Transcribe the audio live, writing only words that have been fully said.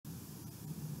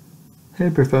Hey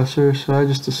Professor, so I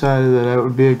just decided that it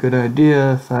would be a good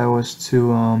idea if I was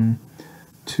to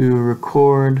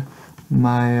record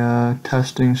my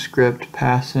testing script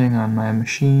passing on my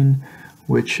machine,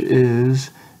 which is,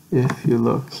 if you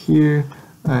look here,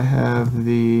 I have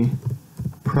the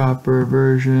proper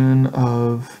version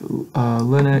of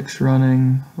Linux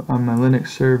running on my Linux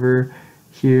server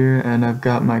here, and I've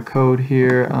got my code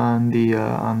here on the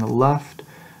left,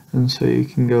 and so you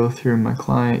can go through my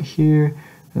client here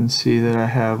and see that I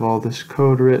have all this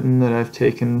code written that I've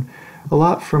taken a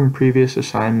lot from previous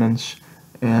assignments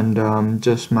and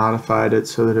just modified it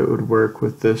so that it would work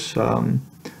with this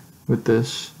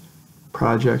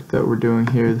project that we're doing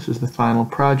here. This is the final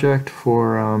project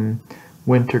for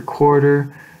winter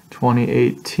quarter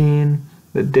 2018.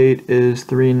 The date is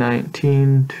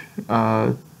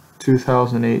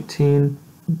 3/19/2018.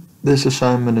 This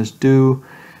assignment is due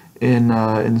in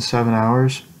 7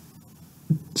 hours,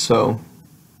 so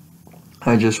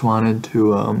I just wanted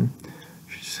to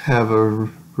just have a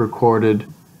recorded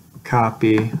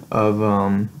copy of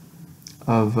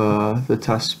the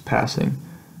test passing,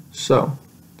 so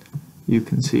you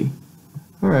can see.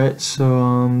 Alright,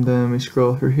 so then we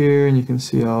scroll through here and you can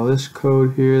see all this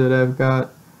code here that I've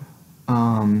got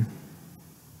that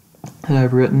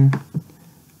I've written.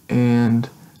 And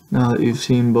now that you've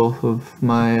seen both of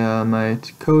my my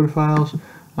code files,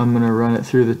 I'm gonna run it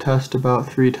through the test about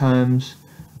 3 times,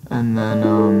 and then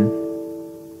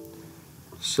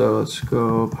so let's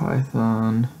go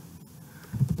Python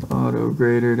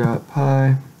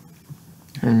autograder.py,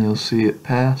 and you'll see it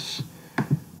pass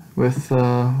with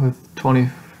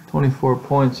 24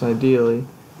 points ideally.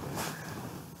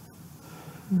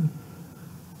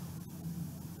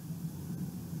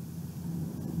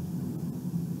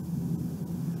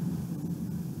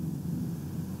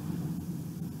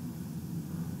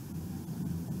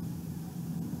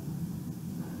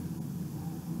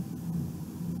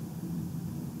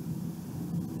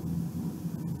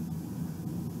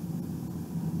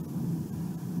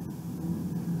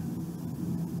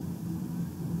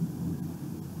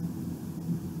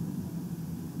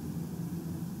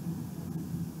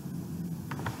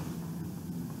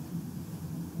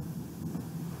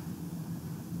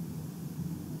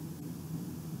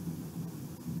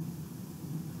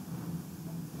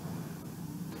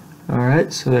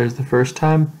 Alright, so there's the first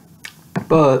time,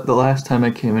 but the last time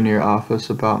I came into your office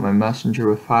about my messenger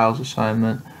with files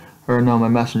assignment, or no, my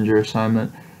messenger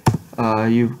assignment,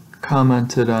 you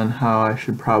commented on how I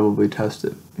should probably test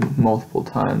it multiple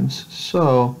times.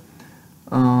 So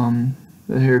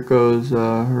here goes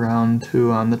round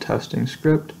 2 on the testing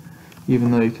script,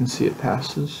 even though you can see it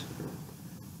passes.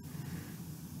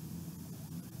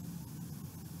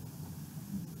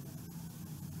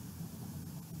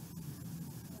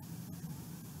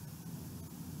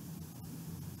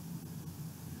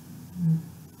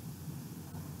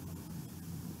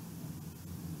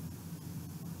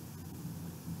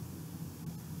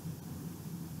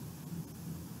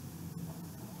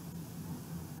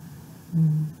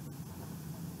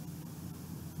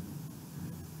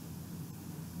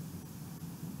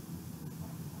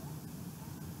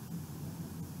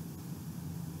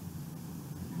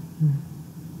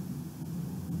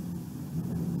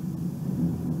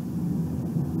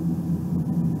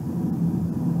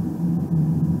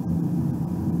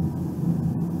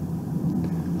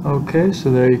 Okay,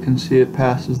 so there you can see it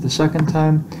passes the second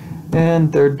time,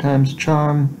 and third time's a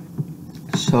charm.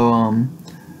 So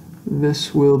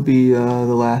this will be the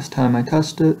last time I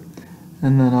test it,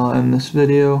 and then I'll end this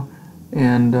video.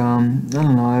 And I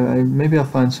don't know, maybe I'll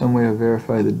find some way to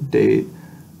verify the date.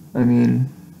 I mean,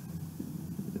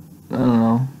 I don't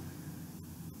know.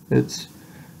 It's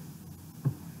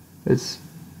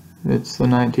the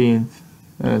 19th,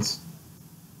 and it's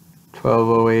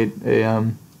 12:08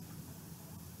 a.m.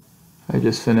 I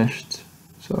just finished,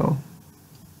 so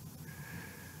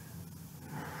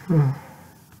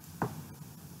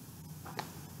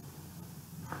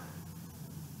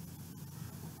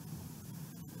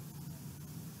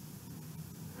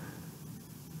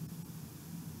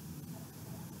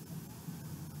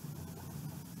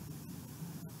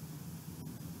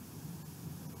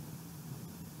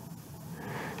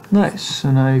nice.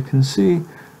 So now you can see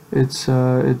it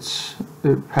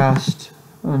passed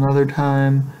another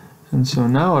time. And so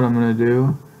now what I'm going to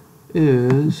do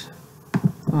is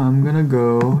I'm going to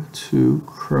go to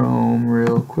Chrome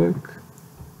real quick,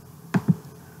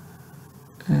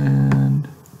 and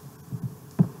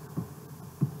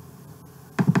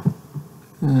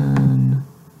then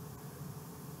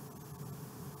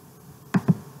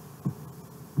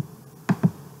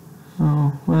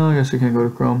oh, well, I guess I can't go to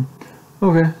Chrome.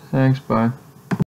 Okay, thanks, bye.